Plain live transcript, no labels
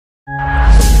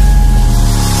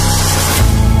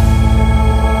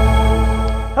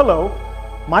Hello,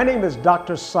 my name is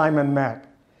Dr. Simon Mack,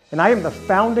 and I am the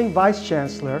founding Vice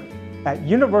Chancellor at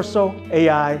Universal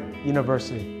AI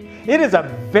University. It is a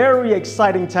very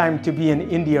exciting time to be in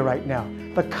India right now.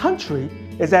 The country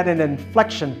is at an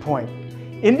inflection point.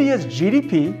 India's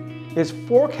GDP is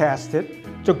forecasted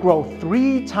to grow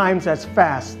 3 times as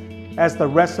fast as the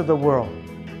rest of the world.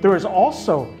 There is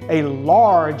also a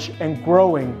large and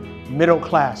growing middle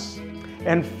class.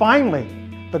 And finally,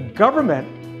 the government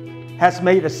has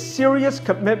made a serious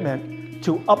commitment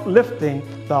to uplifting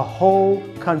the whole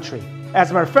country. As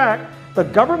a matter of fact, the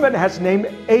government has named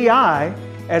AI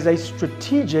as a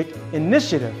strategic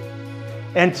initiative.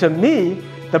 And to me,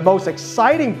 the most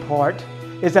exciting part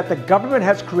is that the government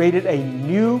has created a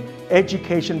new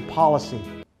education policy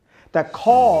that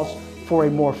calls for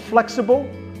a more flexible,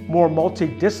 more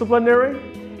multidisciplinary,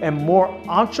 and more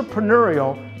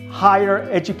entrepreneurial higher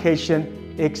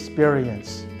education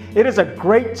experience. It is a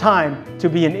great time to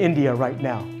be in India right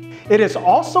now. It is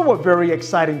also a very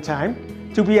exciting time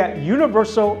to be at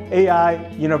Universal AI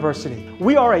University.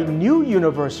 We are a new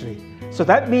university, so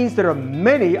that means there are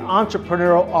many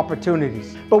entrepreneurial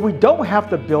opportunities. But we don't have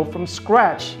to build from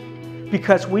scratch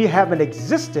because we have an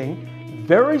existing,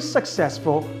 very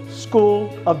successful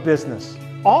School of Business.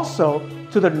 Also,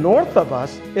 to the north of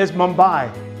us is Mumbai,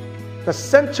 the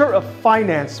center of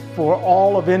finance for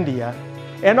all of India,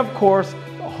 and of course,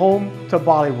 home to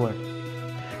Bollywood.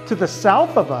 To the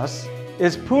south of us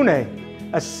is Pune,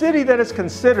 a city that is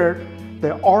considered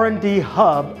the R&D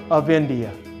hub of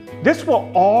India. This will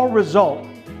all result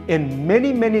in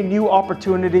many, many new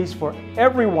opportunities for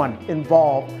everyone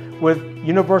involved with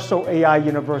Universal AI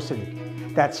University.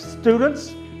 That's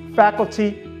students,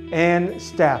 faculty, and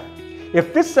staff.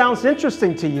 If this sounds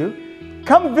interesting to you,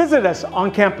 come visit us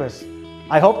on campus.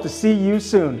 I hope to see you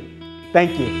soon.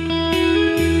 Thank you.